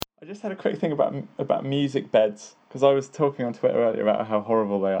I just had a quick thing about music beds, because I was talking on Twitter earlier about how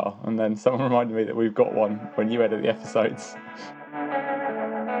horrible they are, and then someone reminded me that we've got one when you edit the episodes.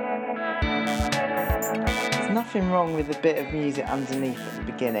 There's nothing wrong with a bit of music underneath at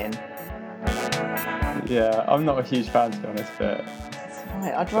the beginning. Yeah, I'm not a huge fan, to be honest, but... It's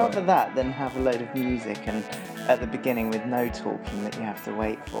fine. I'd rather that than have a load of music and at the beginning with no talking that you have to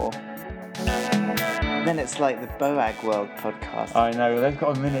wait for. Then it's like the Boag World podcast. I know, they've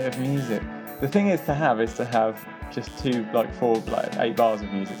got a minute of music. The thing is to have just 8 bars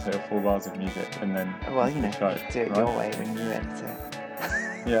of music, so 4 bars of music, and then... Well, you know, show, you do it right? your way when you edit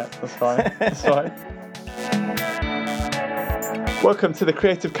it. Yeah, that's fine. That's fine. Welcome to the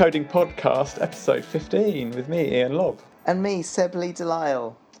Creative Coding Podcast, episode 15, with me, Ian Lobb. And me, Seb Lee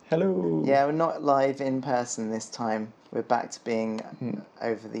Delisle. Hello. Yeah, we're not live in person this time. We're back to being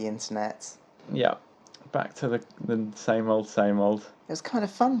over the internet. Yeah, back to the same old. It was kind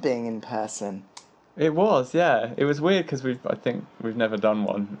of fun being in person. It was, yeah. It was weird because I think we've never done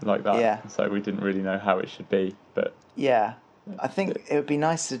one like that. Yeah. So we didn't really know how it should be, but... Yeah, I think it would be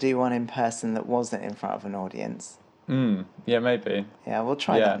nice to do one in person that wasn't in front of an audience. Yeah, maybe. Yeah, we'll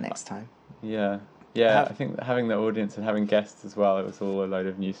try that next time. Yeah, I think having the audience and having guests as well, it was all a load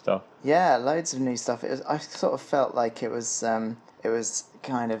of new stuff. Yeah, loads of new stuff. I sort of felt like it was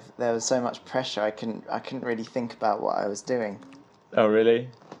kind of, there was so much pressure. I couldn't really think about what I was doing. Oh, really?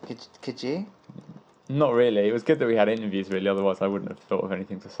 Could you? Not really. It was good that we had interviews, really. Otherwise, I wouldn't have thought of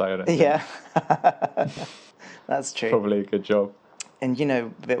anything to say. I don't think. Yeah, that's true. Probably a good job. And you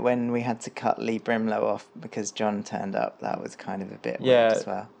know, but when we had to cut Lee Brimlow off because John turned up, that was kind of a bit weird as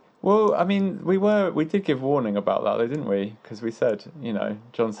well. Well, I mean, we did give warning about that, though, didn't we? Because we said,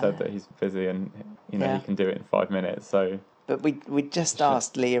 John said that he's busy and he can do it in 5 minutes. So. But we just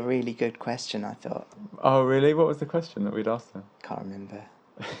asked Lee a really good question, I thought. Oh, really? What was the question that we'd asked him? Can't remember.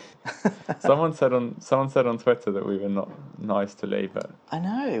 Someone said on Twitter that we were not nice to Lee, but I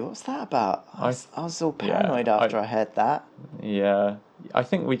know. What's that about? I was all paranoid after I heard that. Yeah, I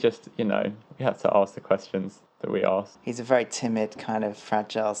think we just we had to ask the questions that we asked. He's a very timid, kind of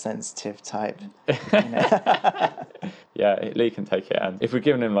fragile, sensitive type. Yeah, Lee can take it, and if we're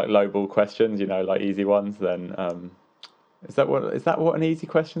giving him like lowball questions, like easy ones, then is that what an easy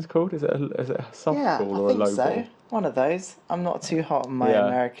question's called? Is it a softball or a low ball? So. One of those. I'm not too hot on my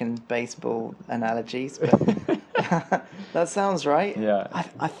American baseball analogies, but that sounds right. Yeah.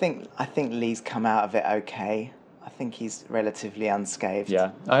 I think Lee's come out of it okay. I think he's relatively unscathed.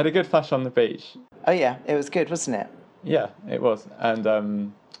 Yeah. I had a good flash on the beach. Oh yeah, it was good, wasn't it? Yeah, it was.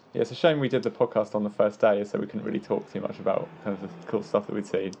 And it's a shame we did the podcast on the first day, so we couldn't really talk too much about kind of the cool stuff that we'd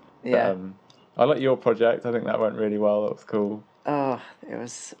seen. Yeah. But, I like your project. I think that went really well. That was cool. Oh, it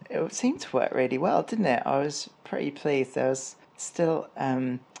seemed to work really well, didn't it? I was pretty pleased. There was still,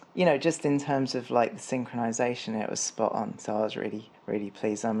 just in terms of like the synchronization, it was spot on. So I was really, really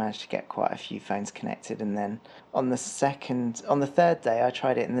pleased. I managed to get quite a few phones connected, and then on the third day, I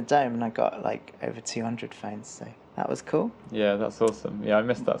tried it in the dome, and I got like over 200 phones. So that was cool. Yeah, that's awesome. Yeah, I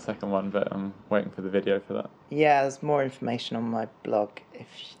missed that second one, but I'm waiting for the video for that. Yeah, there's more information on my blog if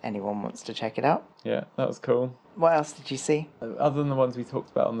anyone wants to check it out. Yeah, that was cool. What else did you see? Other than the ones we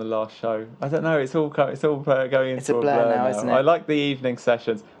talked about on the last show, I don't know. It's all going into it's a blur now, isn't it? I like the evening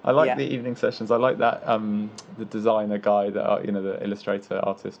sessions. I like that. The designer guy, the illustrator,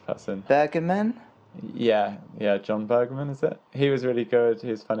 artist person. Bergerman. Yeah, John Bergerman, is it? He was really good.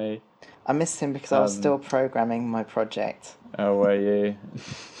 He was funny. I missed him because I was still programming my project. Oh, were you?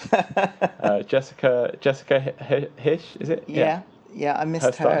 Jessica Hish, is it? Yeah, I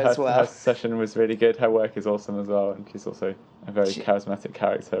missed her as well. Her session was really good. Her work is awesome as well, and she's also a very charismatic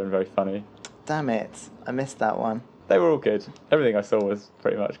character and very funny. Damn it, I missed that one. They were all good. Everything I saw was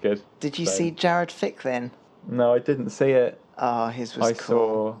pretty much good. Did you see Jared Ficklin? No, I didn't see it. Oh, his was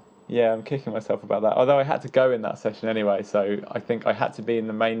cool. Yeah, I'm kicking myself about that. Although I had to go in that session anyway, so I think I had to be in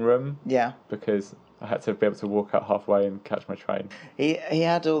the main room. Yeah. Because I had to be able to walk out halfway and catch my train. He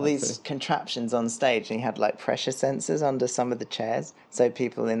had all these contraptions on stage, and he had like pressure sensors under some of the chairs, so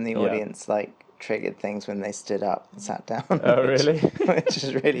people in the audience triggered things when they stood up and sat down. Oh, really? Which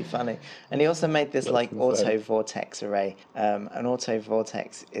is really funny. And he also made this auto vortex array. An auto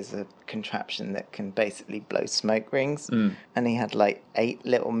vortex is a contraption that can basically blow smoke rings. And he had 8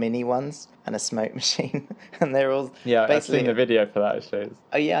 little mini ones and a smoke machine, and they're all I've seen the video for that actually.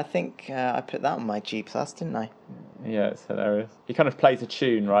 Oh yeah, I think I put that on my G+, didn't I? Yeah, it's hilarious. He kind of plays a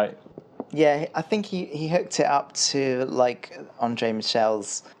tune, right? Yeah, I think he hooked it up to Andre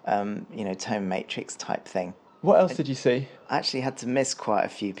Michel's tone matrix type thing. What else did you see? I actually had to miss quite a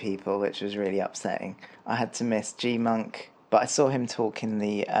few people, which was really upsetting. I had to miss G Monk, But I saw him talk in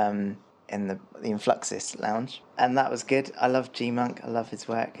the Influxus lounge, and that was good. I love G-Monk. I love his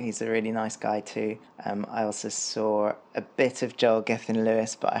work. He's a really nice guy too. I also saw a bit of Joel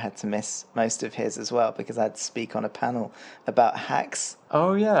Gethin-Lewis, but I had to miss most of his as well because I had to speak on a panel about hacks.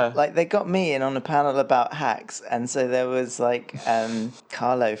 Oh, yeah. Like, they got me in on a panel about hacks, and so there was, like,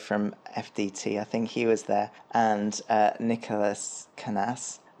 Carlo from FDT, I think he was there, and Nicholas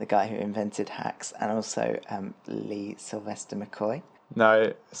Canas, the guy who invented hacks, and also Lee Sylvester McCoy.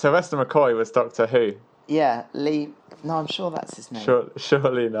 No, Sylvester McCoy was Doctor Who. Yeah, Lee... No, I'm sure that's his name.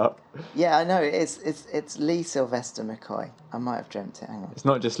 Surely not. Yeah, I know, it's Lee Sylvester McCoy. I might have dreamt it, hang on. It's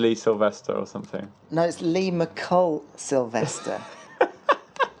not just Lee Sylvester or something. No, it's Lee McColl Sylvester.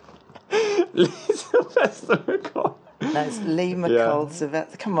 Lee Sylvester McCoy. No, it's Lee McColl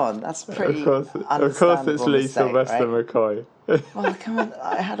Sylvester. Come on, that's pretty Of course it's Lee Sylvester McCoy. Well, come on,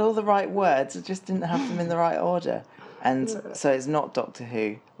 I had all the right words, I just didn't have them in the right order. And so it's not Doctor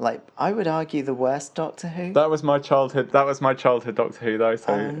Who. Like, I would argue the worst Doctor Who. That was my childhood Doctor Who, though.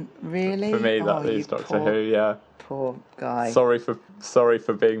 So really, for me, that is Doctor Who. Yeah. Poor guy. Sorry for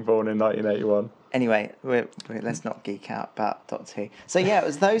being born in 1981. Anyway, let's not geek out about Doctor Who. So yeah, it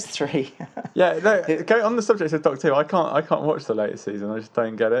was those three. Yeah, no. Go on the subject of Doctor Who. I can't watch the latest season. I just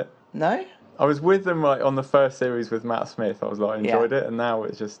don't get it. No. I was with them like on the first series with Matt Smith. I was like, enjoyed it, and now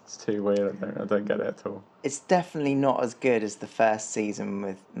it's just too weird. I don't get it at all. It's definitely not as good as the first season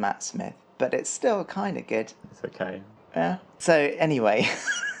with Matt Smith, but it's still kind of good. It's okay. Yeah. So anyway,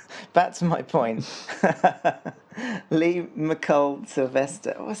 back to my point. Lee McColl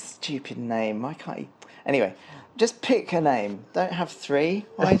Sylvester. What a stupid name. Why can't you? Anyway, just pick a name. Don't have three.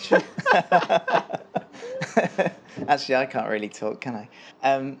 Why should... Actually, I can't really talk, can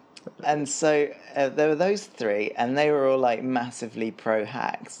I? And so there were those three, and they were all like massively pro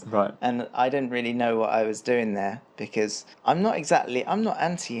hacks. Right. And I didn't really know what I was doing there because I'm not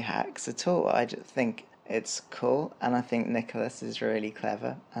anti hacks at all. I just think it's cool, and I think Nicholas is really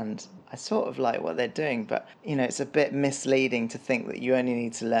clever, and I sort of like what they're doing, but it's a bit misleading to think that you only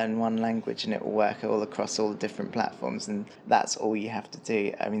need to learn one language and it will work all across all the different platforms, and that's all you have to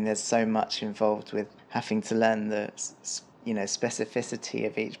do. I mean, there's so much involved with having to learn the specificity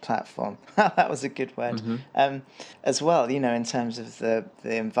of each platform. That was a good word. Mm-hmm. As well, in terms of the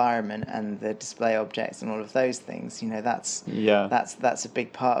environment and the display objects and all of those things, that's a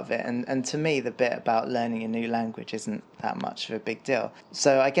big part of it. And to me, the bit about learning a new language isn't that much of a big deal.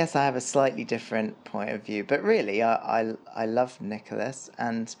 So I guess I have a slightly different point of view. But really, I love Nicholas,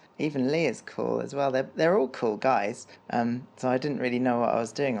 and even Lee is cool as well. They're all cool guys. So I didn't really know what I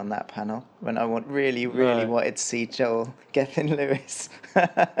was doing on that panel when I really wanted to see Joel Gethin-Lewis.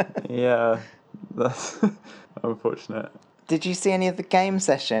 Yeah, that's unfortunate. Did you see any of the game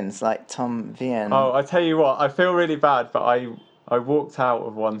sessions, like Tom Vian? Oh, I tell you what, I feel really bad, but I walked out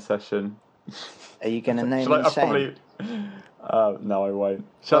of one session. Are you going to name and shame? No, I won't.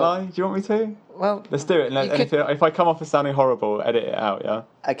 Shall I? Do you want me to? Well, let's do it. And if I come off as sounding horrible, edit it out, yeah?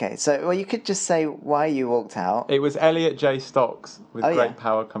 Okay, so you could just say why you walked out. It was Elliot J. Stocks. With great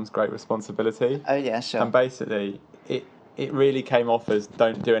power comes great responsibility. Oh, yeah, sure. And basically, it really came off as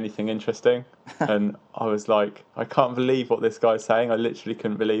don't do anything interesting. And I was like, I can't believe what this guy's saying. I literally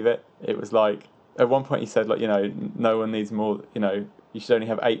couldn't believe it. It was like, at one point he said, like, no one needs more, you should only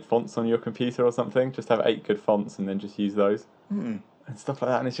have 8 fonts on your computer or something. Just have 8 good fonts and then just use those. And stuff like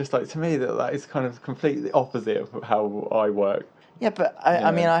that. And it's just like, to me, that is kind of completely opposite of how I work. Yeah, but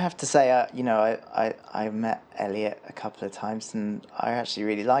I mean, I have to say, I met Elliot a couple of times and I actually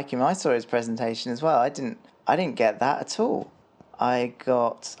really like him. I saw his presentation as well. I didn't get that at all.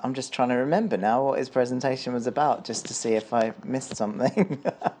 I'm just trying to remember now what his presentation was about, just to see if I missed something.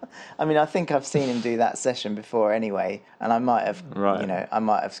 I mean, I think I've seen him do that session before anyway, and I might have, I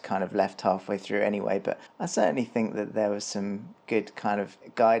might have kind of left halfway through anyway, but I certainly think that there was some good kind of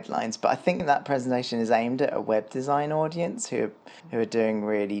guidelines. But I think that presentation is aimed at a web design audience who are doing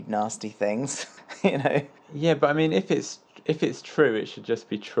really nasty things, Yeah, but I mean, if it's true, it should just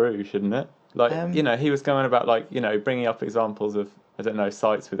be true, shouldn't it? Like, he was going about, like, bringing up examples of, I don't know,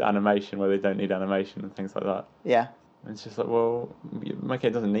 sites with animation where they don't need animation and things like that. Yeah. And it's just like, well, okay,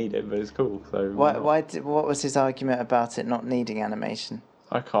 it doesn't need it, but it's cool. So what was his argument about it not needing animation?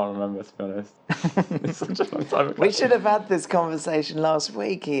 I can't remember, to be honest. It's such a long time ago. We should have had this conversation last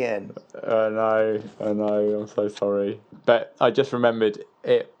week, Ian. I know, I'm so sorry. But I just remembered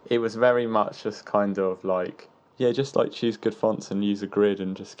it was very much just kind of like, yeah, just like choose good fonts and use a grid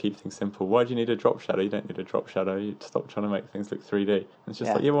and just keep things simple. Why do you need a drop shadow? You don't need a drop shadow. You stop trying to make things look 3D. And it's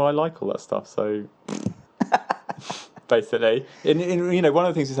just like, yeah, well, I like all that stuff, so basically. One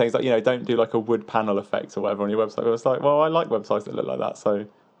of the things you're saying is like, don't do like a wood panel effect or whatever on your website. But it's like, well, I like websites that look like that, so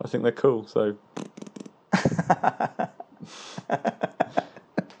I think they're cool. So.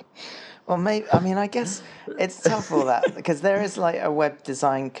 Well, maybe, I mean, I guess it's tough all that, because there is like a web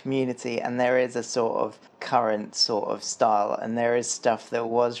design community, and there is a sort of current sort of style, and there is stuff that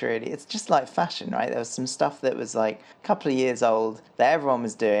was really, it's just like fashion, right? There was some stuff that was like a couple of years old that everyone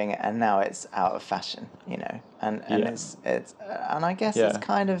was doing, and now it's out of fashion, and it's and I guess it's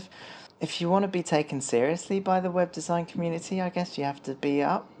kind of, if you want to be taken seriously by the web design community, I guess you have to be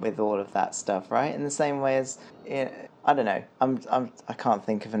up with all of that stuff, right? In the same way as, I don't know, I can't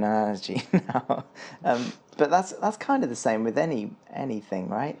think of an analogy now, but that's kind of the same with anything,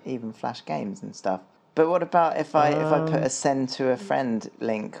 right? Even Flash games and stuff. But what about if I put a send to a friend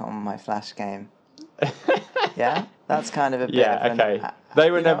link on my Flash game? Yeah, that's kind of a bit of an... okay. They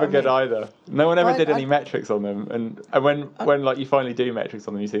were never good either. No one ever did any I- metrics on them, and when like you finally do metrics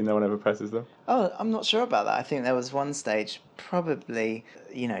on them, you see no one ever presses them. Oh, I'm not sure about that. I think there was one stage, probably,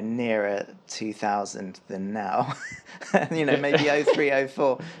 nearer 2000 than now. Maybe 03,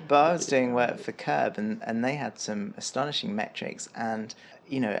 04. But I was doing work for Curb, and they had some astonishing metrics, and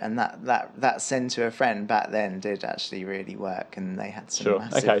and that send to a friend back then did actually really work, and they had some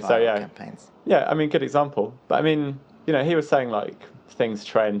massive viral campaigns. Yeah, I mean, good example. But I mean, he was saying like things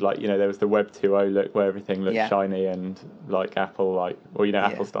trend, like there was the Web 2.0 look where everything looked shiny, and like Apple, like, well,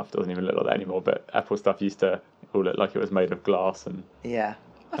 Apple stuff doesn't even look like that anymore, but Apple stuff used to all look like it was made of glass. And I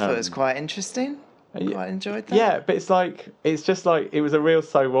thought it was quite interesting. Quite enjoyed that. Yeah, but it's just like it was a real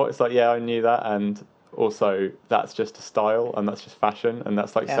so what. It's like, I knew that, and also that's just a style, and that's just fashion, and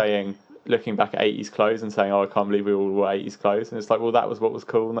that's like saying, looking back at 80s clothes and saying, oh, I can't believe we all wore 80s clothes, and it's like, well, that was what was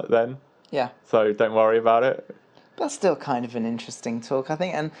cool then. Yeah. So don't worry about it. That's still kind of an interesting talk, I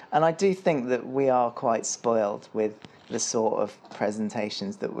think, and I do think that we are quite spoiled with the sort of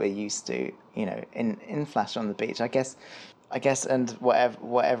presentations that we're used to, in Flash on the Beach. I guess, and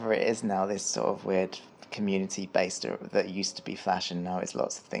whatever it is now, this sort of weird community based that used to be Flash and now it's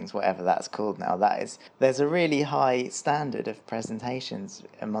lots of things, whatever that's called now, there's a really high standard of presentations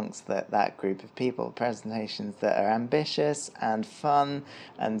amongst that group of people, presentations that are ambitious and fun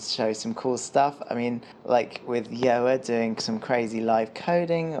and show some cool stuff. I mean, like with Yoa doing some crazy live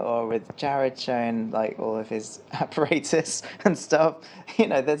coding, or with Jared showing like all of his apparatus and stuff,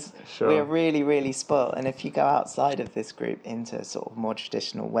 we're really, really spoiled. And if you go outside of this group into sort of more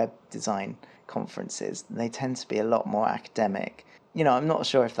traditional web design conferences, they tend to be a lot more academic. I'm not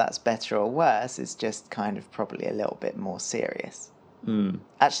sure if that's better or worse. It's just kind of probably a little bit more serious.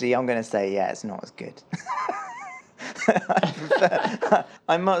 Actually, I'm going to say, it's not as good.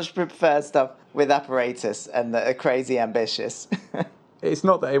 I much prefer stuff with apparatus and that are crazy ambitious. It's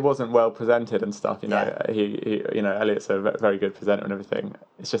not that it wasn't well presented and stuff. He Elliot's a very good presenter and everything.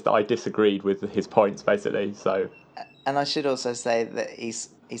 It's just that I disagreed with his points, basically. So. And I should also say that he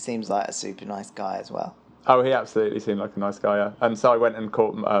seems like a super nice guy as well. Oh, he absolutely seemed like a nice guy, yeah. And so I went and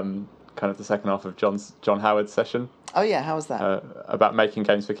caught kind of the second half of John Howard's session. Oh, yeah, how was that? About making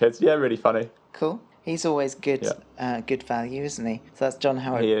games for kids. Yeah, really funny. Cool. He's always good good value, isn't he? So that's John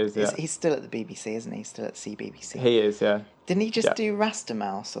Howard. He is, yeah. He's still at the BBC, isn't he? He's still at CBBC. He is, yeah. Didn't he just do Raster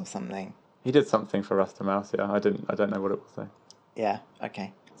Mouse or something? He did something for Raster Mouse, yeah. I don't know what it was, though. Yeah,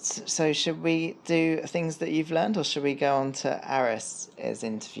 okay. So should we do things that you've learned, or should we go on to Aras's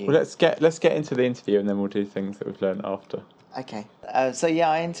interview? Well, let's get into the interview, and then we'll do things that we've learned after. Okay.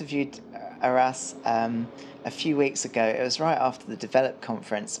 I interviewed Aras a few weeks ago. It was right after the Develop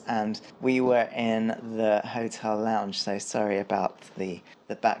conference, and we were in the hotel lounge. So sorry about the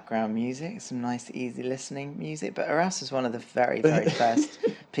background music. Some nice, easy listening music. But Aras was one of the very, very first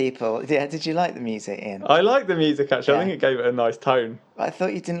people. Yeah, did you like the music, Ian? I like the music, actually. I think it gave it a nice tone. I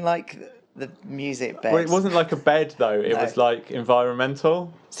thought you didn't like the music bed. Well, it wasn't like a bed, though. It was like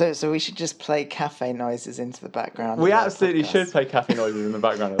environmental. So we should just play cafe noises into the background. We absolutely should play cafe noises in the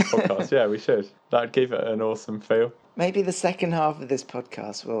background of the podcast. Yeah, we should. That would give it an awesome feel. Maybe the second half of this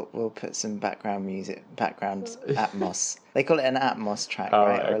podcast we'll put some background music, background atmos. They call it an atmos track,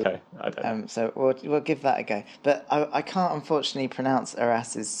 right? Okay. I don't know. So we'll give that a go. But I can't unfortunately pronounce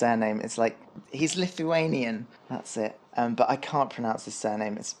Aras's surname. It's like, he's Lithuanian. That's it. But I can't pronounce his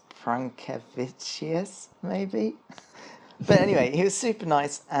surname. It's Pranckevičius, maybe. But anyway, he was super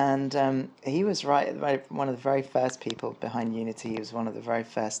nice, and he was one of the very first people behind Unity. He was one of the very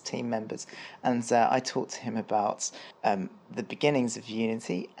first team members, and I talked to him about the beginnings of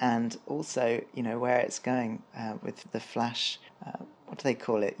Unity, and also where it's going with the Flash. What do they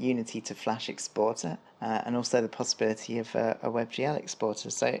call it? Unity to Flash exporter, and also the possibility of a WebGL exporter.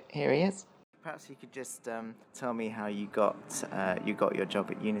 So here he is. perhaps you could just tell me how you got your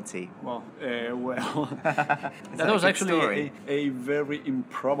job at Unity. Well, that was actually a very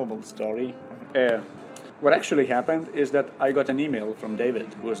improbable story. What actually happened is that I got an email from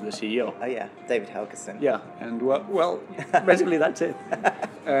David, who was the CEO. Oh yeah, David Helgeson. Yeah, and well, basically that's it.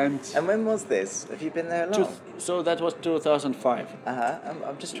 And when was this? Have you been there long? So that was 2005.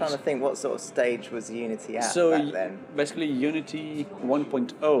 I'm just trying to think, what sort of stage was Unity at So back then? basically Unity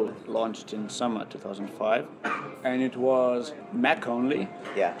 1.0 launched in summer 2005, and it was Mac only.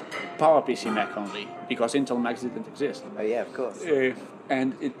 Yeah. PowerPC Mac only, because Intel Macs didn't exist. Oh yeah, of course.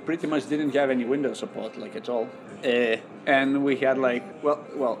 And it pretty much didn't have any Windows support, like at all. And we had like,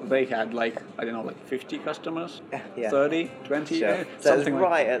 well, they had like, I don't know, like 50 customers, Yeah. 30, 20, Sure. So it was something like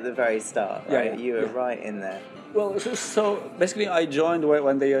right at the very start, right? Yeah, You were right in there. Well, so basically I joined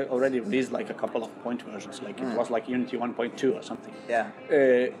when they already released like a couple of point versions, like it was like Unity 1.2 or something. Yeah.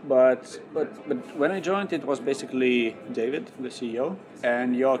 But when I joined, it was basically David, the CEO,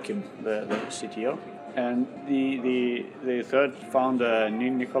 and Joachim, the CTO. And the third founder,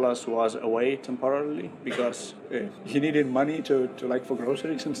 Nicholas, was away temporarily because he needed money to like for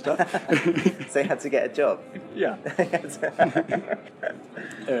groceries and stuff. So you had to get a job. Yeah.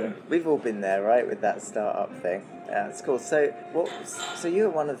 We've all been there, right, with that startup thing. Yeah, it's cool. So you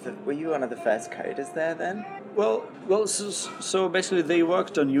were you one of the first coders there then? Well. So basically, they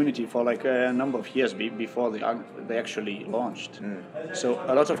worked on Unity for like a number of years before they actually launched. So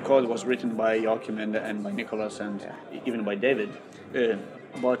a lot of code was written by Joachim and by Nicholas and even by David.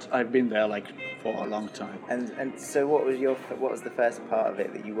 But I've been there like for a long time. And so what was the first part of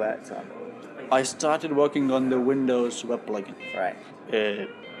it that you worked on? I started working on the Windows web plugin. Right.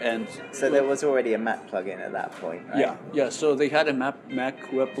 And so there was already a Mac plugin at that point, right? Yeah. So they had a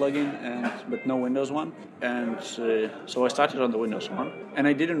Mac web plugin, but no Windows one. And so I started on the Windows one, and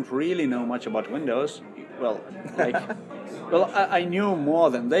I didn't really know much about Windows. Well, I knew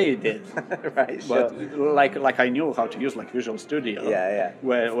more than they did. Right. Sure. But like I knew how to use like Visual Studio. Yeah.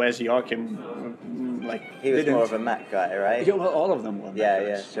 Whereas Joachim, he was more of a Mac guy, right? Yeah, well, all of them were.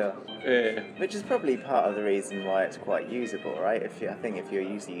 Yeah, sure. Which is probably part of the reason why it's quite usable, right? I think if you're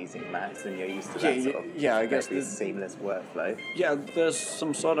used to using Macs, then you're used to that sort of I guess seamless workflow. Yeah, there's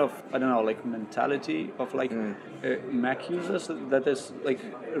some sort of, I don't know, like mentality of like Mac users that is like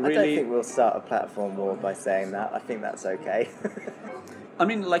really. I don't think we'll start a platform war by saying that. I think that's okay. I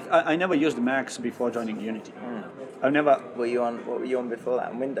mean, like I never used Macs before joining Unity. I've never. What were you on before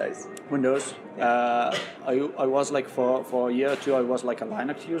that? On Windows. Windows. Yeah. I was like for a year or two. I was like a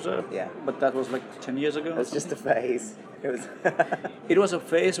Linux user. Yeah. But that was like 10 years ago. It was just a phase. It was. It was a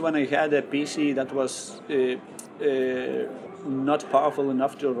phase when I had a PC that was not powerful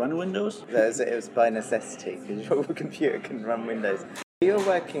enough to run Windows. It was by necessity because your computer can run Windows. You're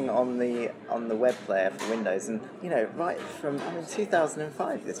working on the web player for Windows, and right from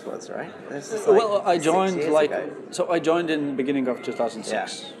 2005 this was, right? This was I joined ago. I joined in the beginning of 2006.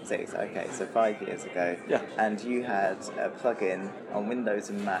 Yeah, 6. Okay, so 5 years ago. Yeah. And you had a plugin on Windows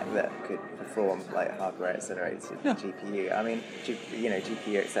and Mac that could perform like hardware accelerated GPU. I mean,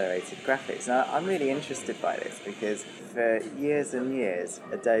 GPU accelerated graphics. Now I'm really interested by this because for years and years,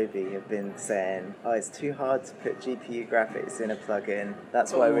 Adobe have been saying, it's too hard to put GPU graphics in a plugin.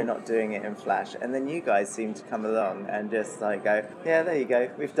 That's why we're not doing it in Flash. And then you guys seem to come along and just like go, yeah, there you go,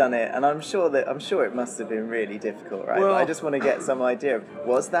 we've done it. And I'm sure it must have been really difficult, right? Well, but I just want to get some idea of,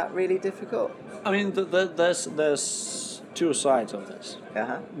 was that really difficult? I mean, there's two sides of this.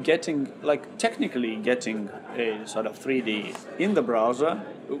 Technically getting a sort of 3D in the browser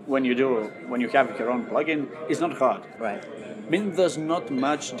when you have your own plugin is not hard. Right. I mean, there's not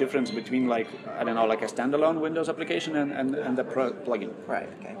much difference between like a standalone Windows application and the plugin. Right.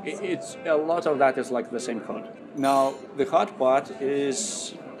 Okay. It's a lot of that is like the same code. Now the hard part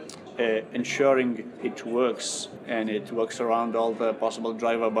is ensuring it works and it works around all the possible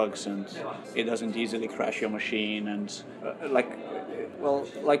driver bugs and it doesn't easily crash your machine and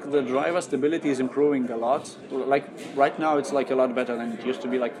the driver stability is improving a lot. Like right now it's like a lot better than it used to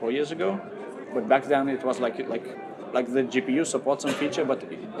be like 4 years ago, but back then it was like the GPU supports some feature, but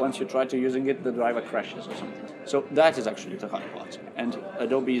once you try to using it, the driver crashes or something. So that is actually the hard part. And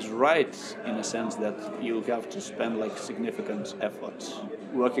Adobe is right in a sense that you have to spend like significant effort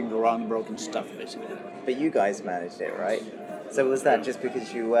working around broken stuff, basically. But you guys managed it, right? So was that just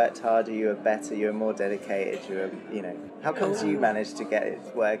because you worked harder, you were better, you were more dedicated, how comes you managed to get it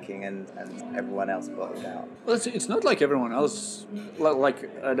working and everyone else bottled out? Well, it's not like everyone else, like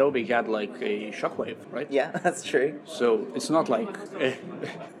Adobe had like a shockwave, right? Yeah, that's true. So it's not like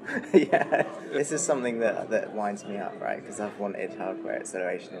Yeah, this is something that winds me up, right? Because I've wanted hardware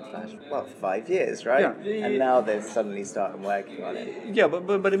acceleration in Flash, well, for 5 years, right? Yeah. And now they're suddenly starting working on it. Yeah,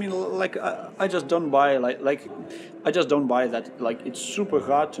 but I mean, like I just don't buy I just don't buy that like it's super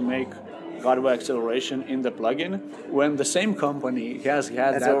hard to make hardware acceleration in the plugin when the same company has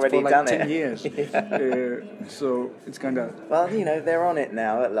had that already for like done 10 it. years. So it's kind of Well, they're on it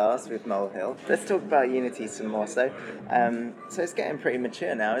now at last with Molehill. Let's talk about Unity some more. So it's getting pretty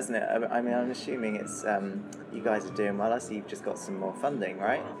mature now, isn't it? I mean, I'm assuming it's you guys are doing well. I see you've just got some more funding,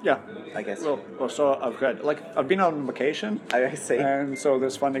 right? yeah. I guess. Well, so I've heard. Like I've been on vacation. I see. And so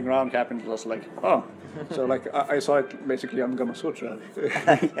this funding round happened. It was like, oh, so like I saw it basically on Gamasutra.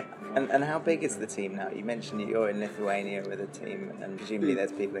 And how big is the team now? You mentioned that you're in Lithuania with a team, and presumably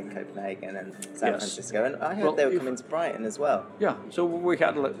there's people in Copenhagen and San Francisco. And I heard they were coming to Brighton as well. Yeah, so we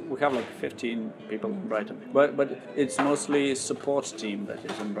have like 15 people in Brighton, but it's mostly support team that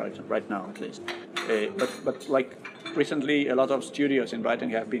is in Brighton right now at least. But like recently, a lot of studios in Brighton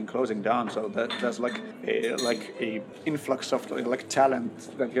have been closing down, so there's like a influx of like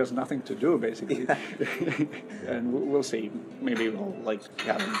talent that has nothing to do basically. And we'll see. Maybe we'll like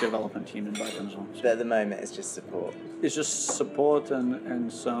have a development team in Brighton as well. But at the moment, it's just support. It's just support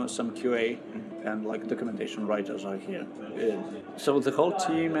and some QA and like documentation writers are here. So the whole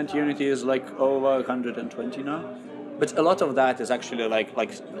team at Unity is like over 120 now. But a lot of that is actually like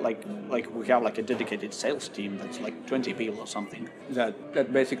we have like a dedicated sales team that's like 20 people or something.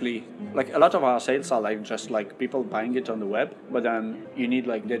 That basically like a lot of our sales are like just like people buying it on the web, but then you need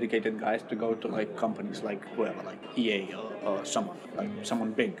like dedicated guys to go to like companies like whoever, like EA or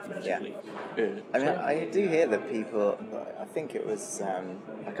someone big basically. Yeah. I mean, I do hear that people. I think it was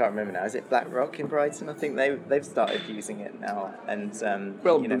I can't remember now. Is it BlackRock in Brighton? I think they've started using it now, and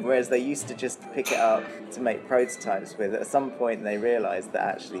whereas they used to just pick it up to make prototypes with. At some point, they realised that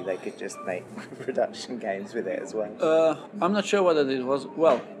actually they could just make production games with it as well. I'm not sure whether it was.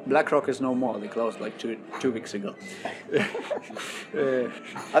 Well, BlackRock is no more. They closed like two weeks ago.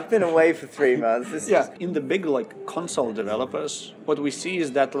 I've been away for 3 months. In the big like console developers, what we see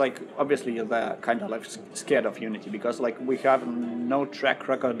is that like obviously they're kind of like scared of Unity because like we have no track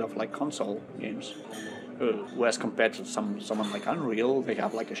record of like console games. Whereas compared to someone like Unreal, they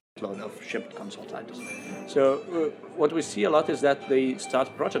have like a shitload of shipped console titles. So what we see a lot is that they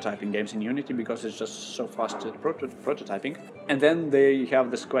start prototyping games in Unity because it's just so fast at prototyping. And then they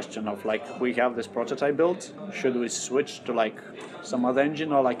have this question of like, we have this prototype built, should we switch to like some other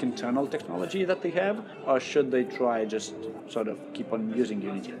engine or like internal technology that they have? Or should they try just sort of keep on using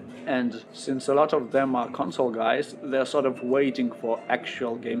Unity? And since a lot of them are console guys, they're sort of waiting for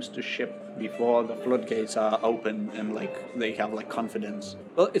actual games to ship before the floodgates are open and like they have like confidence.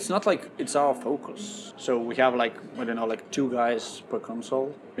 Well, it's not like it's our focus. So we have like, I don't know, like 2 guys per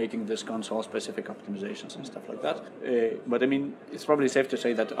console making this console specific optimizations and stuff like that. But I mean, it's probably safe to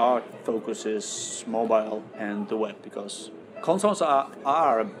say that our focus is mobile and the web because consoles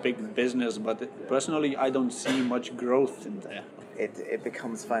are a big business, but personally I don't see much growth in there. It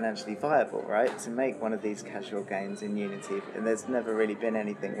becomes financially viable, right, to make one of these casual games in Unity, and there's never really been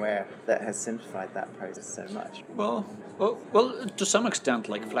anything that has simplified that process so much. Well, to some extent,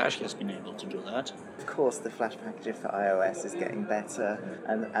 like Flash has been able to do that. Of course, the Flash packager for iOS is getting better,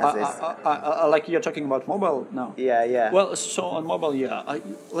 and as is like you're talking about mobile now. Yeah. Well, so on mobile,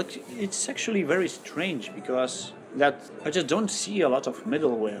 it's actually very strange because that I just don't see a lot of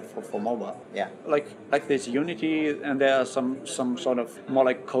middleware for mobile. Yeah. Like there's Unity, and there are some sort of more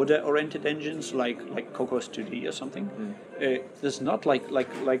like coder-oriented engines, like Cocos 2D or something. There's not like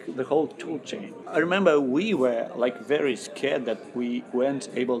the whole tool chain. I remember we were like very scared that we weren't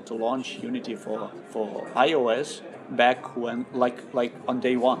able to launch Unity for iOS back when like on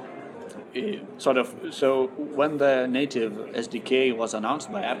day one. So when the native SDK was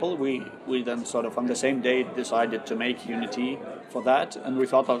announced by Apple, we then sort of on the same day decided to make Unity for that, and we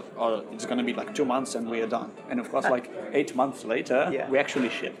thought it's going to be like 2 months and we are done. And of course, like 8 months later, we actually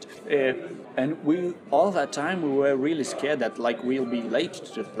shipped. And we all that time we were really scared that like we'll be late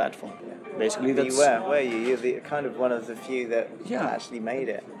to the platform. Basically, that's... You were you? You're the kind of one of the few that actually made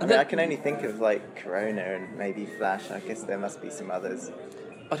it. I mean, I can only think of like Corona and maybe Flash. I guess there must be some others.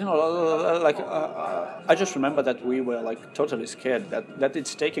 I don't know, I just remember that we were like totally scared that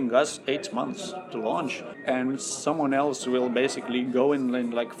it's taking us 8 months to launch and someone else will basically go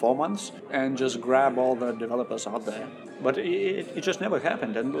in like 4 months and just grab all the developers out there. But it just never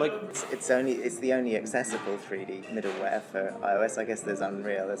happened, and like it's the only accessible 3D middleware for iOS. I guess there's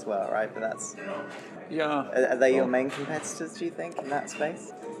Unreal as well, right? But that's Are they your main competitors? Do you think in that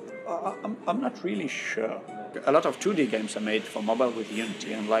space? I'm not really sure. a lot of 2D games are made for mobile with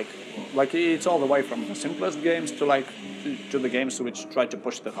Unity, and like it's all the way from the simplest games to the games which try to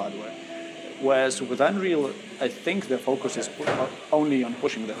push the hardware. Whereas with Unreal, I think the focus is only on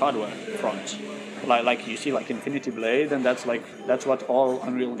pushing the hardware front. Like you see, like Infinity Blade, and that's what all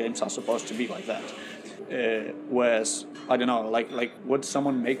Unreal games are supposed to be like that. Whereas I don't know, like would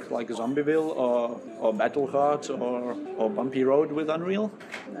someone make like Zombieville or Battleheart or Bumpy Road with Unreal?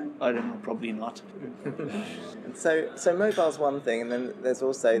 No. I don't know, probably not. So mobile's one thing, and then there's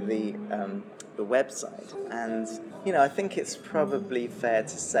also the website. And I think it's probably fair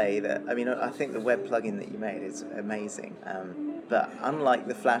to say that, I think the web plugin that you made is amazing. But unlike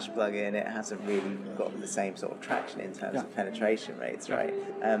the Flash plugin, it hasn't really got the same sort of traction in terms of penetration rates, right?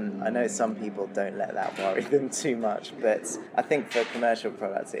 I know some people don't let that worry them too much, but I think for commercial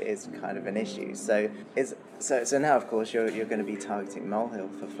products it is kind of an issue. So now, of course, you're going to be targeting Molehill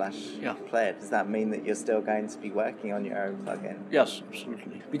for Flash Player. Does that mean that you're still going to be working on your own plugin? Yes,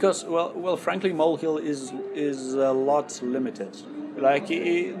 absolutely. Because well, frankly, Molehill is a lot limited. Like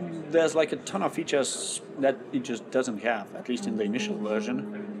there's like a ton of features that it just doesn't have, at least in the initial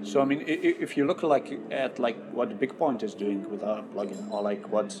version. So if you look at what Big Point is doing with our plugin, or like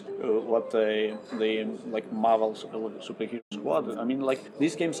what the like Marvel Superhero Squad,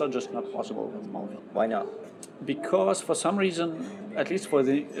 these games are just not possible with Molehill. Why not? Because for some reason, at least for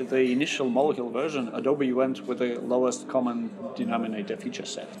the initial Molehill version, Adobe went with the lowest common denominator feature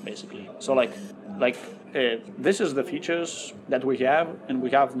set, basically. So this is the features that we have, and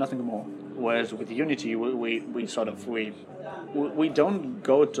we have nothing more. Whereas with Unity, we don't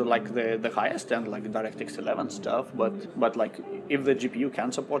go to like the highest end, like DirectX 11 stuff, but like if the GPU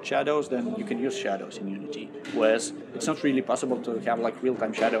can support shadows, then you can use shadows in Unity. Whereas it's not really possible to have like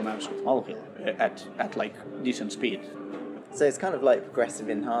real-time shadow maps with Molehill at like decent speed. So it's kind of like progressive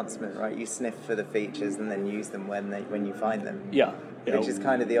enhancement, right? You sniff for the features and then use them when you find them. Yeah. Which is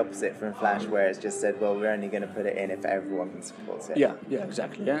kind of the opposite from Flash, where it's just said, well, we're only going to put it in if everyone supports it. Yeah,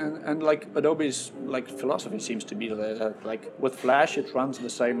 exactly. And like Adobe's like philosophy seems to be that like with Flash it runs the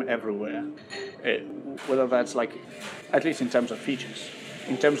same everywhere, whether that's like at least in terms of features.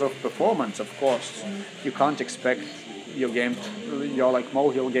 In terms of performance, of course, you can't expect your like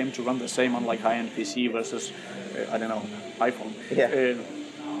Molehill game to run the same on like high-end PC versus iPhone.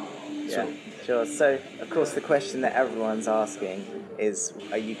 Sure. So, of course, the question that everyone's asking is,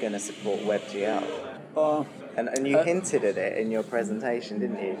 are you going to support WebGL? And you hinted at it in your presentation,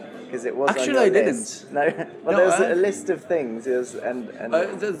 didn't you? Because it was actually on your I list. Didn't. No, well, there was a list of things.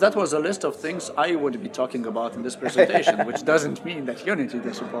 That was a list of things I would be talking about in this presentation, which doesn't mean that Unity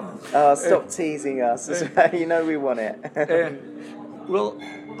does support. Stop teasing us. We want it.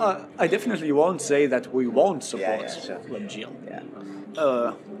 I definitely won't say that we won't support WebGL. Yeah.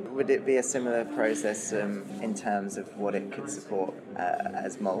 Would it be a similar process in terms of what it could support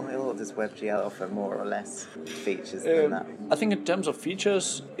as Molehill, or does WebGL offer more or less features than that? I think in terms of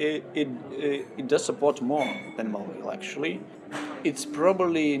features, it does support more than Molehill, actually. It's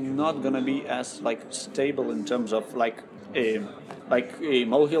probably not going to be as like stable in terms of Molehill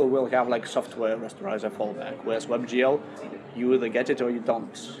will have like software rasterizer fallback, whereas WebGL, you either get it or you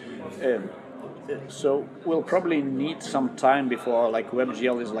don't. So we'll probably need some time before like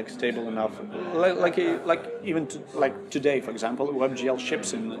WebGL is like stable enough. Even today, for example, WebGL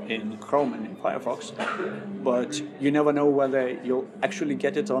ships in Chrome and in Firefox, but you never know whether you'll actually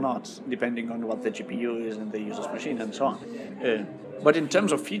get it or not, depending on what the GPU is in the user's machine and so on. But in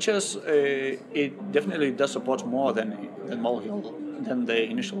terms of features, it definitely does support more than Molehill, than the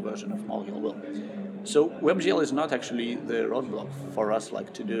initial version of Molehill will. So WebGL is not actually the roadblock for us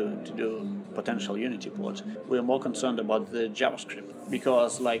to do potential Unity ports. We're more concerned about the JavaScript,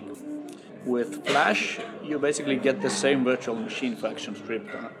 because with Flash you basically get the same virtual machine for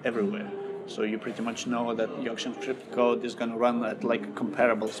ActionScript everywhere. So you pretty much know that your ActionScript code is going to run at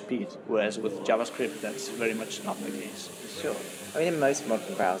comparable speed, whereas with JavaScript that's very much not the case. Sure. In most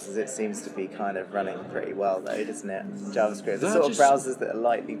modern browsers it seems to be kind of running pretty well though, doesn't it? JavaScript. The sort of browsers that are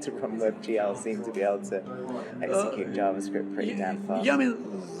likely to run WebGL seem to be able to execute JavaScript pretty damn fast. Yeah,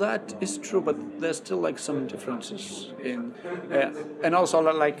 that is true, but there's still some differences in, and also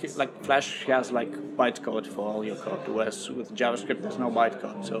Flash has bytecode for all your code, whereas with JavaScript there's no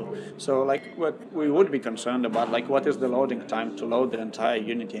bytecode. So like what we would be concerned about, like what is the loading time to load the entire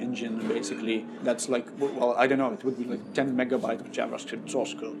Unity engine? Basically, that's like, well, I don't know, it would be like 10 megabytes of JavaScript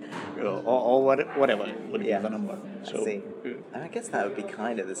source code, or whatever would be the number. So, I see. And I guess that would be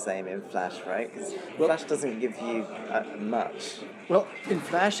kind of the same in Flash, right? Because Flash doesn't give you much. Well, in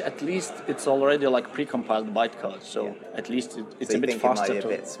Flash, at least it's already like pre-compiled bytecode, so at least it's so a bit think faster. It might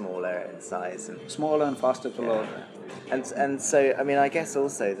be a bit smaller in size and smaller and faster to load. And so, I mean, I guess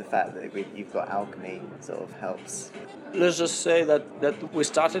also the fact that you've got Alchemy sort of helps. Let's just say that we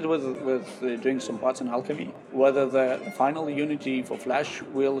started with doing some parts in Alchemy. Whether the final Unity for Flash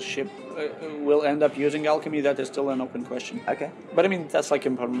will end up using Alchemy, that is still an open question. Okay. But I mean, that's like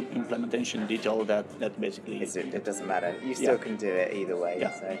implementation detail that basically... It doesn't matter. You still can do it either way.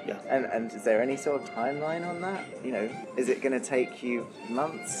 Yeah. So. Yeah. And is there any sort of timeline on that? You know, is it going to take you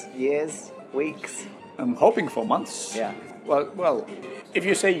months, years, weeks? I'm hoping for months. Yeah. Well, if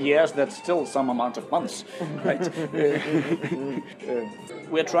you say years, that's still some amount of months, right?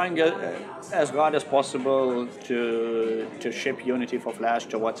 We're trying as hard as possible to ship Unity for Flash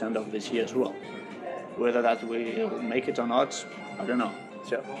towards end of this year as well. Whether that we make it or not, I don't know.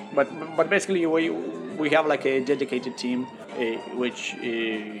 Sure. But basically, we have like a dedicated team, which.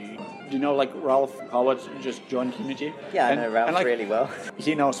 Do you know, like Ralph Howard just joined Unity? Yeah, I know Ralph really well.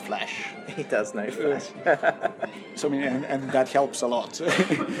 He knows Flash. He does know Flash. So I mean, and that helps a lot.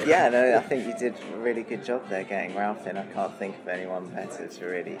 Yeah, no, I think you did a really good job there getting Ralph in. I can't think of anyone better to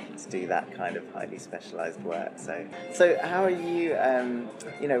really do that kind of highly specialised work. So how are you?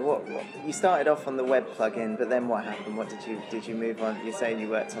 You know, what you started off on the web plugin, but then what happened? What did you move on? You're saying you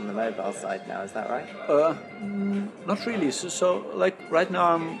worked on the mobile side now, is that right? Not really. So like right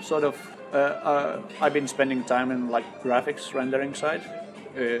now, I'm sort of. I've been spending time in like graphics rendering side.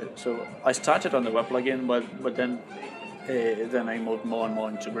 So I started on the web plugin, but then I moved more and more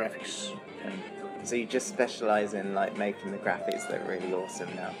into graphics. So you just specialize in like making the graphics that are really awesome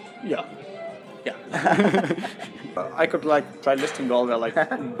now. Yeah. I could like try listing all the like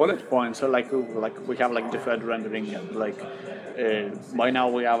bullet points. So like we have like deferred rendering and like. By now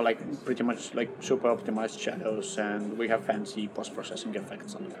we have like pretty much like super optimized shadows, and we have fancy post-processing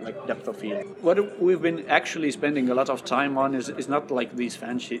effects on like depth of field. What we've been actually spending a lot of time on is not like these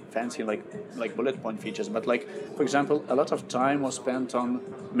fancy like bullet point features, but like for example, a lot of time was spent on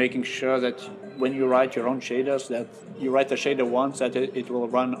making sure that when you write your own shaders, that you write the shader once, that it will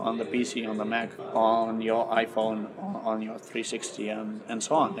run on the PC, on the Mac, on your iPhone, on your 360, and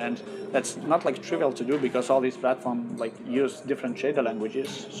so on. And that's not like trivial to do because all these platforms like use different shader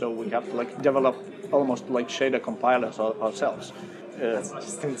languages, so we have to like develop almost like shader compilers ourselves. That's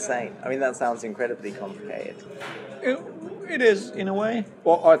just insane. I mean, that sounds incredibly complicated. It is in a way,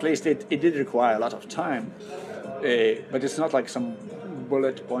 or at least it did require a lot of time. But it's not like some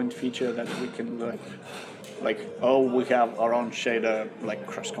bullet point feature that we can like we have our own shader like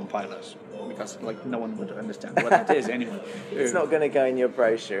cross compilers, because like no one would understand what that is anyway. It's not going to go in your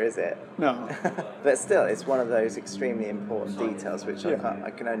brochure, is it? No. But still, it's one of those extremely important details which I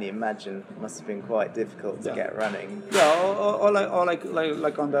can only imagine must have been quite difficult to get running. Yeah, or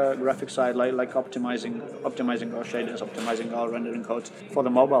like on the graphic side, like optimizing our shaders, optimizing our rendering codes for the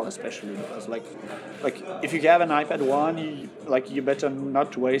mobile especially, because like if you have an iPad 1, you better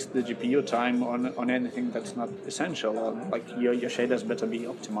not waste the GPU time on anything that's not essential, or like your shaders better be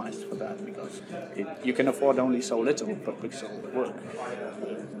optimized for that, because you can afford only so little per pixel work.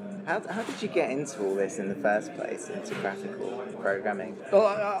 How did you get into all this in the first place, into graphical programming? Well,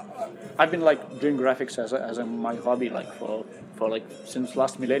 I've been like doing graphics as my hobby like for like since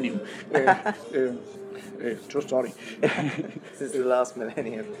last millennium. True story. Since the last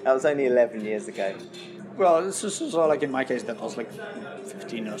millennium. That was only 11 years ago. Well, so like in my case, that was like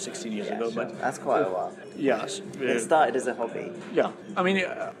 15 or 16 years ago. Sure. But that's quite a while. Yes. It started as a hobby. Yeah, I mean,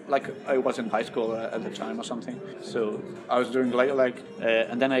 like I was in high school at the time or something, so I was doing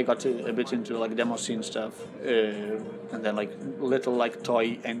and then I got a bit into like demo scene stuff, and then like little like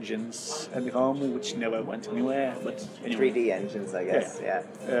toy engines at home, which never went anywhere. But anyway. 3D engines, I guess.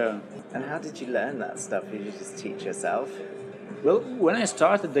 Yeah. And how did you learn that stuff? Did you just teach yourself? Well, when I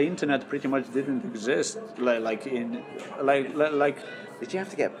started, the internet pretty much didn't exist. Like Did you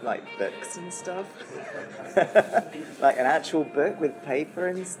have to get like books and stuff? Like an actual book with paper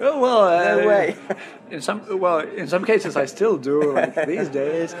and stuff? Oh, well, no way. In some cases I still do like these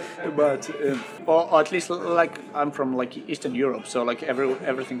days, but or at least like I'm from like Eastern Europe, so like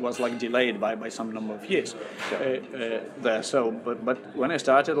everything was like delayed by some number of years there. So, but when I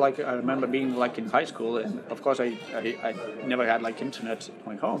started, like I remember being like in high school, and of course I never had like internet at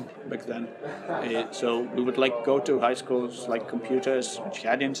my home back then. So we would like go to high school's like computers which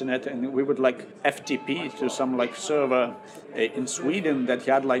had internet, and we would like FTP to some like server in Sweden that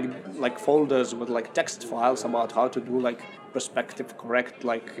had like folders with like text files about how to do like perspective correct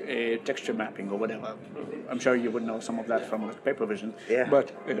like texture mapping or whatever. I'm sure you would know some of that from like paper vision. Yeah.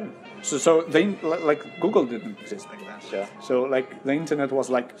 But so they like Google didn't exist like that. Sure. So like the internet was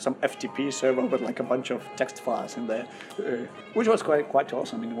like some FTP server with like a bunch of text files in there, which was quite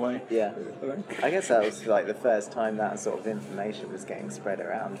awesome in a way. Yeah. I guess that was like the first time that sort of information was getting spread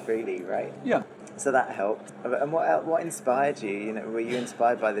around freely, right? Yeah. So that helped. And what inspired you? You know, were you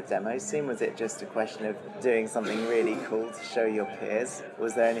inspired by the demo scene? Was it just a question of doing something really cool to show your peers?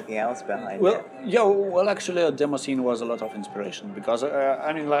 Was there anything else behind it? Yeah. Well, actually, a demo scene was a lot of inspiration because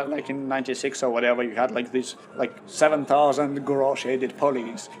I mean, like in '96 or whatever, you had like these like 7,000 garage shaded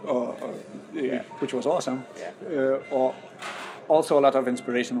polygons, which was awesome. Yeah. Or also a lot of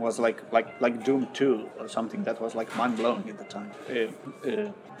inspiration was like Doom 2 or something that was like mind blowing at the time.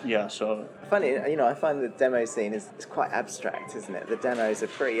 Yeah, so funny, you know, I find the demo scene is quite abstract, isn't it? The demos are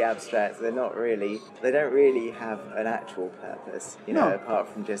pretty abstract. They don't really have an actual purpose, you know, apart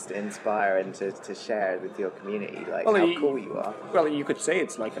from just to inspire and to share with your community, like how cool you are. Well, you could say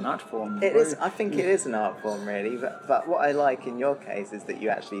it's like an art form. It is. I think it is an art form, really. But what I like in your case is that you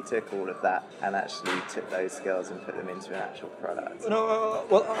actually took all of that and actually took those skills and put them into an actual product. No,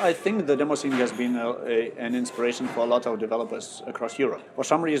 well, I think the demo scene has been an inspiration for a lot of developers across Europe. For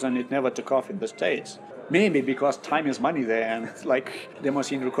some reason, it never took off in the States. Maybe because time is money there, and like demo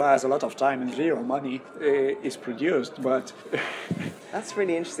scene requires a lot of time and zero money is produced. But that's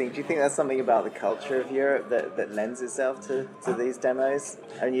really interesting. Do you think that's something about the culture of Europe that lends itself to these demos?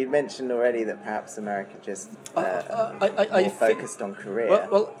 And you mentioned already that perhaps America just more focused on Korea.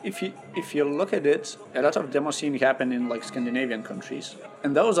 Well, if you look at it, a lot of demo scene happen in like Scandinavian countries,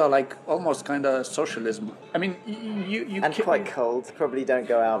 and those are like almost kind of socialism. I mean, you and quite cold. Probably don't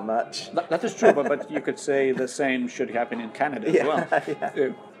go out much. That is true, but you could say the same should happen in Canada as well.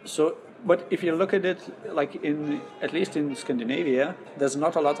 Yeah. But if you look at it, like at least in Scandinavia, there's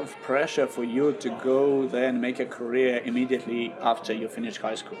not a lot of pressure for you to go there and make a career immediately after you finish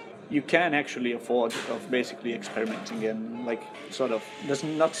high school. You can actually afford of basically experimenting and like sort of, there's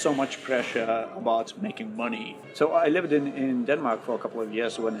not so much pressure about making money. So I lived in Denmark for a couple of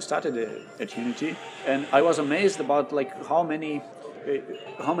years when I started at Unity, and I was amazed about like how many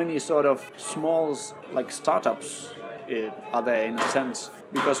sort of small like startups are there in a sense,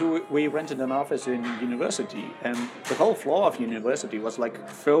 because we rented an office in university, and the whole floor of university was like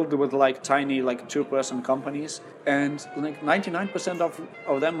filled with like tiny like 2-person companies, and like 99%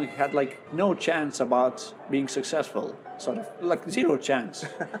 of them had like no chance about being successful, sort of like zero chance.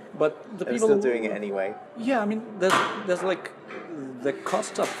 But the people still doing it anyway. Yeah, I mean there's like the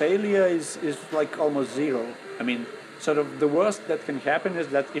cost of failure is like almost zero. I mean, sort of the worst that can happen is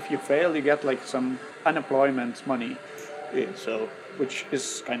that if you fail, you get like some unemployment money. Yeah, so which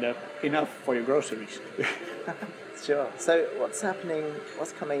is kind of enough for your groceries. Sure. So what's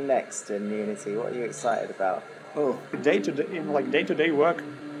coming next in Unity? What are you excited about? Oh, day-to-day work,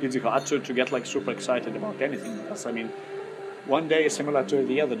 it's hard to get like super excited about anything, because I mean, one day is similar to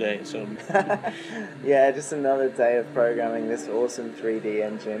the other day, so... Yeah, just another day of programming this awesome 3D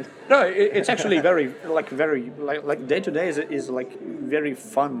engine. No, it's actually very day-to-day is like very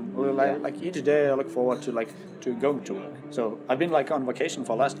fun. Like each day I look forward to going to work. So I've been like on vacation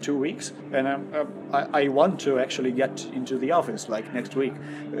for the last 2 weeks, and I want to actually get into the office like next week.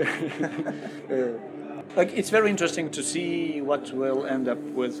 Like it's very interesting to see what will end up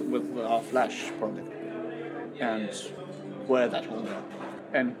with our Flash project and where that will go.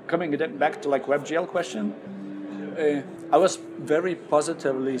 And coming back to like WebGL question, I was very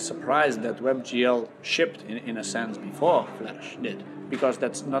positively surprised that WebGL shipped in a sense before Flash did, because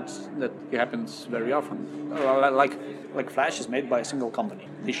that happens very often. Like Flash is made by a single company.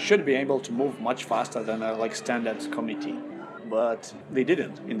 They should be able to move much faster than a like standard committee, but they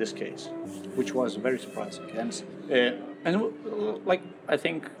didn't in this case, which was very surprising. And like I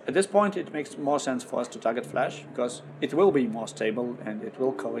think at this point it makes more sense for us to target Flash, because it will be more stable and it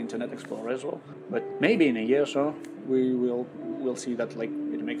will cover Internet Explorer as well. But maybe in a year or so we'll see that like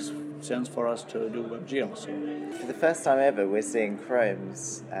it makes sense for us to do WebGL. So for the first time ever, we're seeing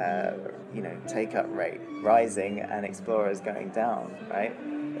Chrome's take-up rate rising and Explorer's going down, right?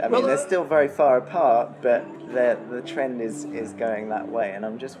 I mean, they're still very far apart, but the trend is going that way, and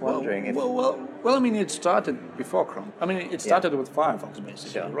I'm just wondering if... Well, I mean, it started before Chrome. I mean, it started with Firefox,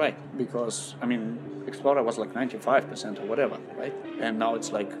 basically, sure. Right? Because, I mean, Explorer was like 95% or whatever, right? And now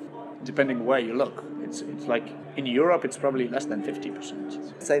it's like, depending where you look, it's like in Europe it's probably less than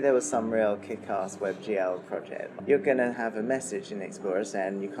 50%. Say there was some real kick-ass WebGL project. You're going to have a message in Explorer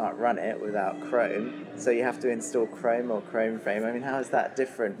saying you can't run it without Chrome, so you have to install Chrome or Chrome Frame. I mean, how is that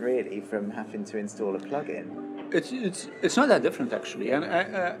different really from having to install a plugin? It's not that different actually, and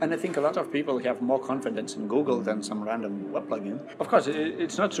I think a lot of people have more confidence in Google than some random web plugin. Of course,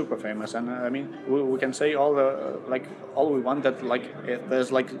 it's not super famous, and I mean we can say all we want that there's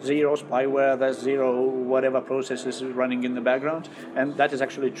like zero spyware, there's zero whatever processes running in the background, and that is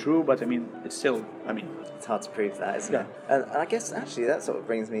actually true. But I mean it's still it's hard to prove that, isn't it? And I guess actually that sort of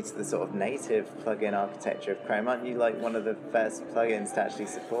brings me to the sort of native plugin architecture of Chrome. Aren't you like one of the first plugins to actually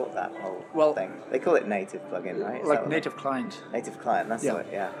support that whole thing? They call it native plugin, right? Like native client. Native client, that's it,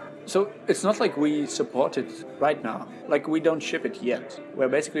 yeah. So it's not like we support it right now. Like we don't ship it yet. We're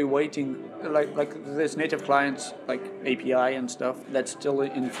basically waiting. Like this native clients, like API and stuff, that's still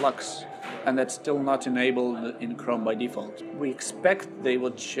in flux, and that's still not enabled in Chrome by default. We expect they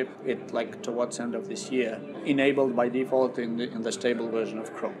would ship it like towards the end of this year, enabled by default in the stable version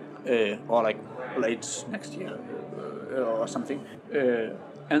of Chrome, or like late next year or something.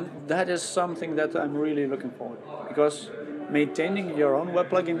 And that is something that I'm really looking forward to, because maintaining your own web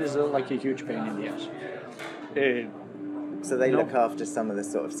plugin is like a huge pain in the ass. So they look after some of the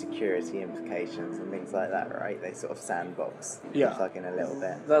sort of security implications and things like that, right? They sort of sandbox the plugin a little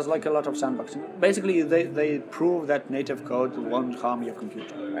bit. There's like a lot of sandboxing. Basically, they prove that native code won't harm your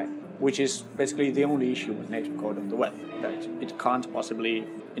computer, right? Which is basically the only issue with native code on the web, that it can't possibly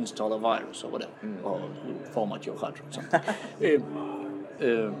install a virus or whatever, or format your hard drive or something.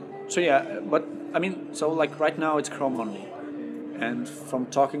 But I mean, so like right now it's Chrome only. And from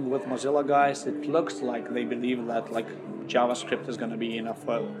talking with Mozilla guys, it looks like they believe that like JavaScript is going to be enough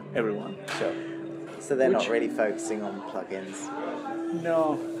for everyone. Sure. So they're not really focusing on plugins.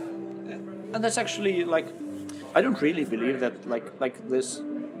 No. And that's actually like, I don't really believe that like this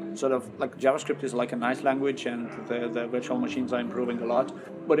sort of like JavaScript is like a nice language and the virtual machines are improving a lot.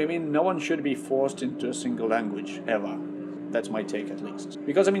 But I mean, no one should be forced into a single language ever. That's my take, at least.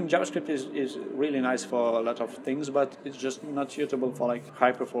 Because I mean, JavaScript is really nice for a lot of things, but it's just not suitable for like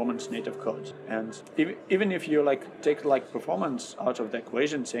high-performance native code. And even if you like take like performance out of the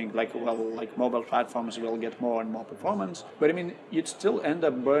equation, saying like, well, like mobile platforms will get more and more performance, but I mean, you'd still end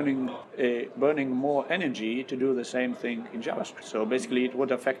up burning more energy to do the same thing in JavaScript. So basically, it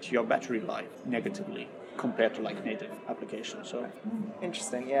would affect your battery life negatively compared to like native applications. So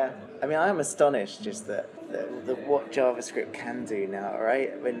interesting, yeah. I mean, I am astonished just that what JavaScript can do now,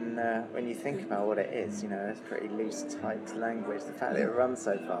 right? When you think about what it is, it's a pretty loose, tight language. The fact that it runs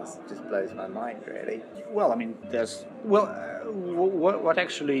so fast just blows my mind, really. Well, I mean, what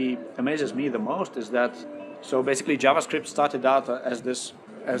actually amazes me the most is that, so basically JavaScript started out as this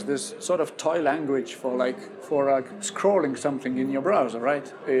sort of toy language for scrolling something in your browser,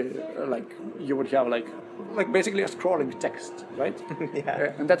 right? Like you would have like basically a scrolling text, right?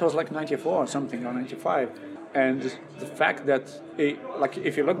 Yeah. And that was like 94 or something, or 95. And the fact that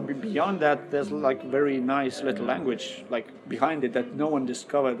if you look beyond that, there's like very nice little language like behind it that no one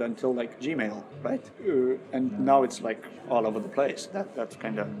discovered until like Gmail, right? And now it's like all over the place. That's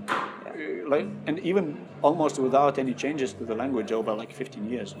kind of like, and even almost without any changes to the language over like 15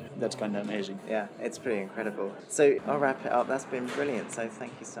 years. That's kind of amazing. Yeah, it's pretty incredible. So I'll wrap it up. That's been brilliant. So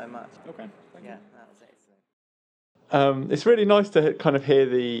thank you so much. Okay. Yeah, that was excellent. It's really nice to kind of hear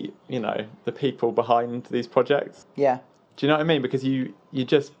the people behind these projects. Yeah. Do you know what I mean? Because you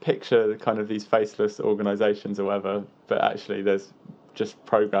just picture kind of these faceless organisations or whatever, but actually there's just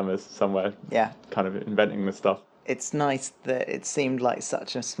programmers somewhere kind of inventing the stuff. It's nice that it seemed like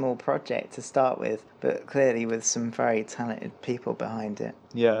such a small project to start with, but clearly with some very talented people behind it.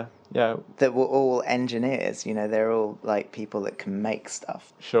 Yeah. That were all engineers, they're all like people that can make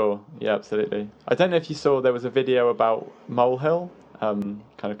stuff. Sure, yeah, absolutely. I don't know if you saw, there was a video about Molehill, kind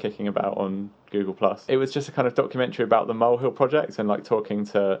of kicking about on Google+. It was just a kind of documentary about the Molehill project and like talking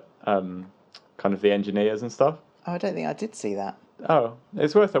to kind of the engineers and stuff. Oh, I don't think I did see that. Oh,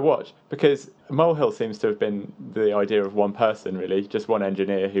 it's worth a watch, because Molehill seems to have been the idea of one person, really, just one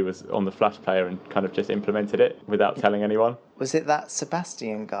engineer who was on the Flash player and kind of just implemented it without telling anyone. Was it that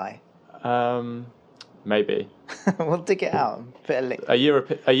Sebastian guy? Maybe. We'll dig it out and put a link. A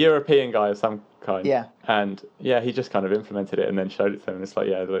European guy of some kind. Yeah. And he just kind of implemented it and then showed it to them. And it's like,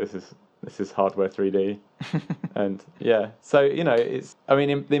 this is hardware 3D. And so it's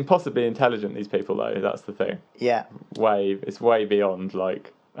the impossibly intelligent, these people, though. That's the thing. Yeah. It's way beyond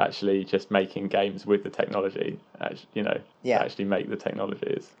like actually just making games with the technology. Actually make the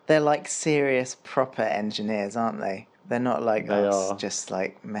technologies. They're like serious proper engineers, aren't they? They're not like They us, are. just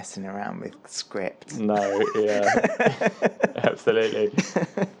like messing around with script. No, yeah. Absolutely.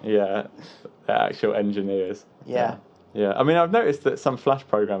 Yeah. They're actual engineers. Yeah. Yeah. I mean, I've noticed that some Flash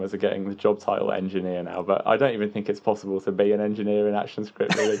programmers are getting the job title engineer now, but I don't even think it's possible to be an engineer in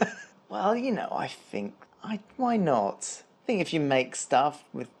ActionScript, really. Well, I think, why not? I think if you make stuff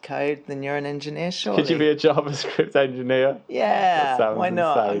with code, then you're an engineer, surely. Could you be a JavaScript engineer? Yeah, That sounds why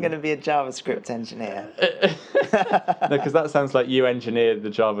not? I'm insane. going to be a JavaScript engineer. No, because that sounds like you engineered the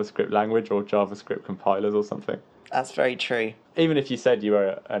JavaScript language or JavaScript compilers or something. That's very true. Even if you said you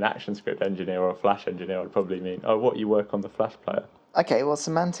were an ActionScript engineer or a Flash engineer, I'd probably mean, you work on the Flash player. Okay, well,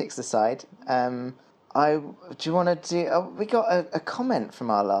 semantics aside, do you want to do... Oh, we got a comment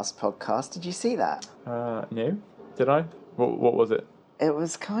from our last podcast. Did you see that? No? Did I? What was it? It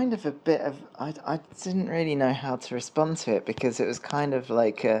was kind of a bit of... I didn't really know how to respond to it because it was kind of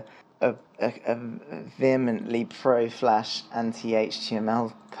like a vehemently pro-Flash,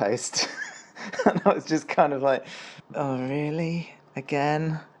 anti-HTML post. And I was just kind of like, oh, really?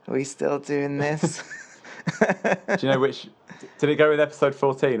 Again? Are we still doing this? Do you know which... Did it go with episode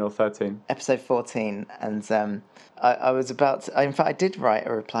 14 or 13? Episode 14, and I was about to... In fact, I did write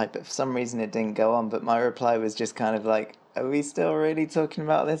a reply, but for some reason it didn't go on, but my reply was just kind of like, are we still really talking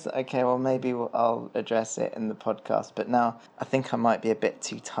about this? Okay, well, maybe I'll address it in the podcast, but now I think I might be a bit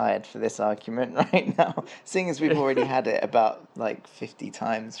too tired for this argument right now, seeing as we've already had it about, 50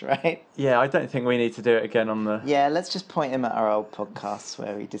 times, right? Yeah, I don't think we need to do it again on the... Yeah, let's just point him at our old podcasts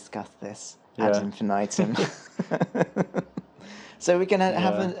where we discussed this ad infinitum. So we're going to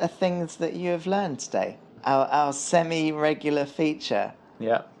have a things that you have learned today. Our semi-regular feature.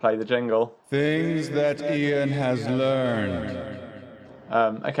 Yeah, play the jingle. Things that Ian has learned.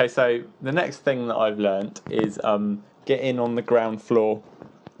 Okay, so the next thing that I've learnt is get in on the ground floor.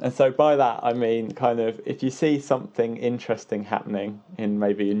 And so by that, I mean kind of if you see something interesting happening in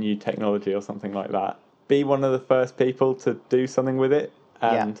maybe a new technology or something like that, be one of the first people to do something with it.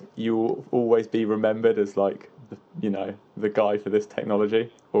 And you will always be remembered as the guy for this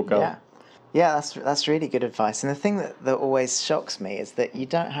technology or girl. Yeah, that's really good advice. And the thing that always shocks me is that you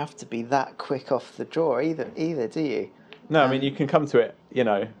don't have to be that quick off the draw either, do you? No, I mean, you can come to it,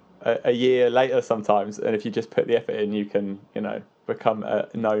 a year later sometimes, and if you just put the effort in, you can, become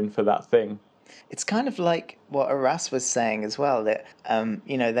known for that thing. It's kind of like what Aras was saying as well, that,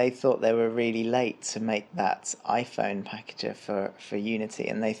 they thought they were really late to make that iPhone packager for Unity,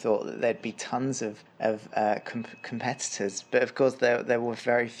 and they thought that there'd be tons of competitors, but of course there were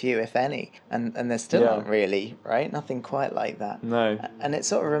very few, if any, and there still aren't really, right? Nothing quite like that. No. And it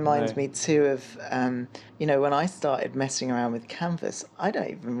sort of reminds me too of, when I started messing around with Canvas, I don't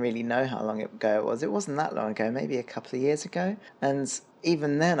even really know how long ago it was. It wasn't that long ago, maybe a couple of years ago, and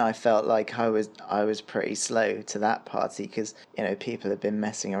even then I felt like I was pretty slow to that party because people had been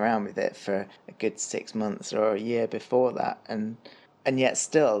messing around with it for a good 6 months or a year before that, and yet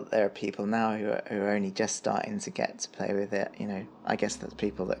still there are people now who are only just starting to get to play with it. I guess that's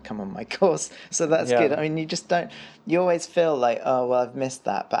people that come on my course, so that's good. I mean, you always feel like, oh well, I've missed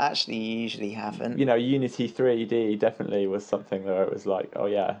that, but actually you usually haven't. Unity3D definitely was something where it was like, oh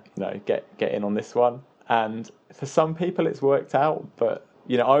yeah, get in on this one. And for some people it's worked out, but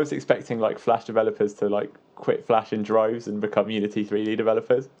I was expecting Flash developers to quit Flash in droves and become Unity3D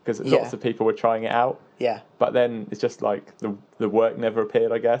developers because lots of people were trying it out. Yeah. But then it's just the work never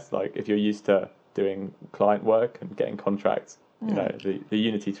appeared, I guess. If you're used to doing client work and getting contracts, the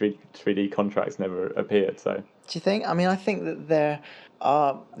Unity3D contracts never appeared. So do you think? I mean, I think that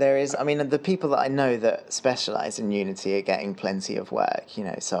there is. I mean, the people that I know that specialize in Unity are getting plenty of work.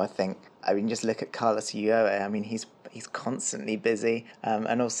 So I think. I mean, just look at Carlos Ulloa. I mean, he's constantly busy,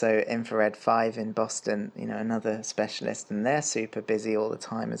 and also Infrared 5 in Boston, another specialist, and they're super busy all the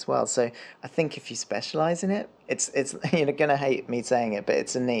time as well. So I think if you specialize in it, it's you're gonna hate me saying it, but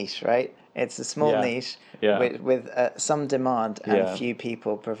it's a niche, right? It's a small niche with some demand and few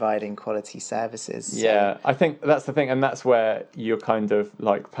people providing quality services. So. Yeah, I think that's the thing, and that's where your kind of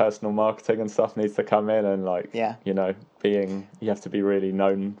personal marketing and stuff needs to come in, and you have to be really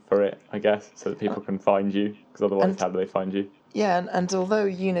known for it, I guess, so that people can find you, because otherwise how do they find you? Yeah, and although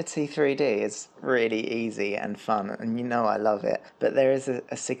Unity3D is really easy and fun, and I love it, but there is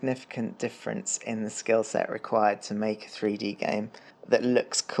a significant difference in the skill set required to make a 3D game that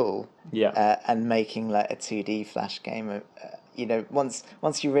looks cool. Yeah. And making a 2D Flash game.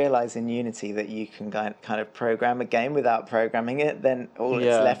 Once you realize in Unity that you can kind of program a game without programming it, then all it's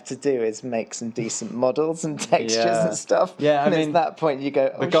left to do is make some decent models and textures and stuff. Yeah, and at that point you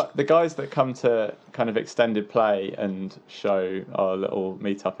go. The guys that come to kind of extended play and show our little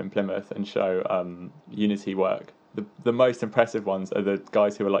meetup in Plymouth and show Unity work, the most impressive ones are the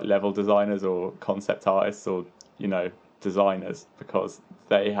guys who are like level designers or concept artists or, you know, designers, because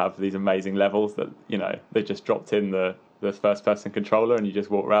they have these amazing levels that, you know, they just dropped in the first person controller and you just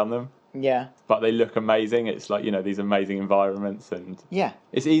walk around them. Yeah. But they look amazing. It's like, you know, these amazing environments, and Yeah.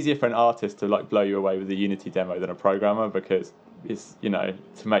 it's easier for an artist to like blow you away with a Unity demo than a programmer, because it's, you know,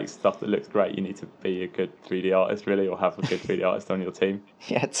 to make stuff that looks great, you need to be a good 3D artist, really, or have a good 3D artist on your team.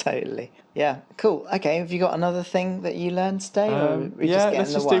 Yeah, totally. Yeah, cool. Okay, have you got another thing that you learned today?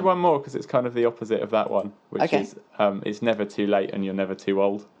 Let's just do one more, because it's kind of the opposite of that one, which is it's never too late and you're never too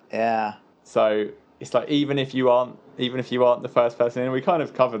old. Yeah. So it's like, even if you aren't the first person in, we kind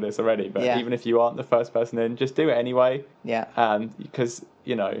of covered this already, but even if you aren't the first person in, just do it anyway. Yeah. And because,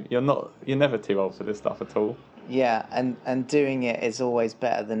 you know, you're never too old for this stuff at all. Yeah, and doing it is always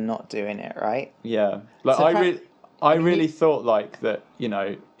better than not doing it, right? Yeah. Like, So I really thought like that, you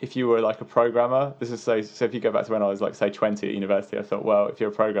know, if you were like a programmer, this is so if you go back to when I was like, say, 20 at university, I thought, well, if you're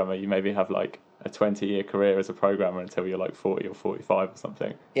a programmer, you maybe have like a 20-year career as a programmer until you're like 40 or 45 or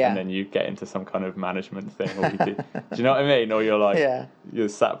something. Yeah. And then you get into some kind of management thing, or do you know what I mean? Or you're like, you're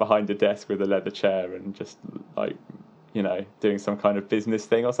sat behind a desk with a leather chair and just like, you know, doing some kind of business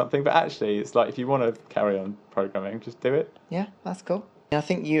thing or something. But actually, it's like, if you want to carry on programming, just do it. Yeah, that's cool. I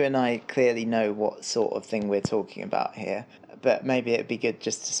think you and I clearly know what sort of thing we're talking about here, but maybe it'd be good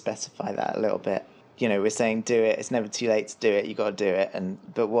just to specify that a little bit. You know, we're saying do it, it's never too late to do it, you got to do it,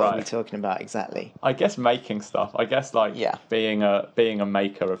 but what are we talking about exactly? I guess making stuff. I guess like being a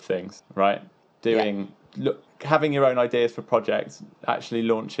maker of things, right? Having your own ideas for projects, actually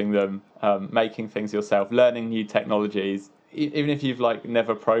launching them, making things yourself, learning new technologies. Even if you've like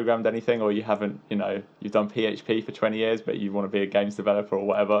never programmed anything, or you haven't, you know, you've done PHP for 20 years, but you want to be a games developer or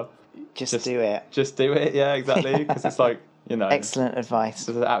whatever, just do it. Just do it, yeah, exactly. Because it's like, you know, excellent advice.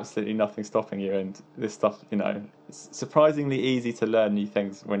 There's absolutely nothing stopping you, and this stuff, you know, it's surprisingly easy to learn new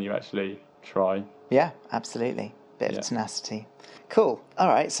things when you actually try. Yeah, absolutely. Bit of tenacity. Cool. All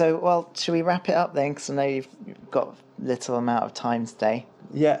right. So, well, should we wrap it up then? Because I know you've got little amount of time today.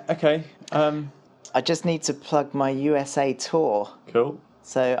 Yeah. Okay. I just need to plug my USA tour. Cool.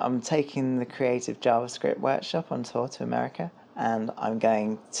 So I'm taking the Creative JavaScript workshop on tour to America, and I'm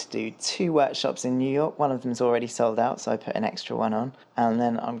going to do 2 workshops in New York. One of them's already sold out, so I put an extra one on. And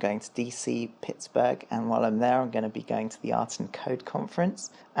then I'm going to DC, Pittsburgh, and while I'm there, I'm going to be going to the Art and Code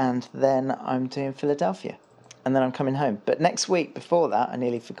Conference, and then I'm doing Philadelphia. And then I'm coming home. But next week, before that, I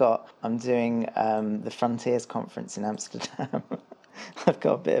nearly forgot, I'm doing the Frontiers Conference in Amsterdam. I've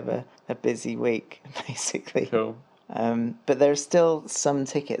got a bit of a busy week, basically. Cool. But there are still some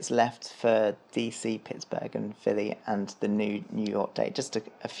tickets left for DC, Pittsburgh and Philly, and the new New York date, just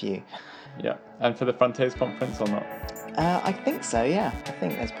a few. Yeah. And for the Frontiers Conference or not? I think so, yeah. I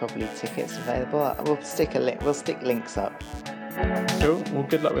think there's probably tickets available. We'll stick links up. Cool. Well,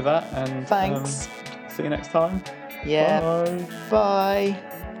 good luck with that. And thanks. See you next time. Yeah. Bye.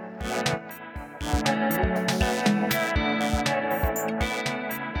 Bye.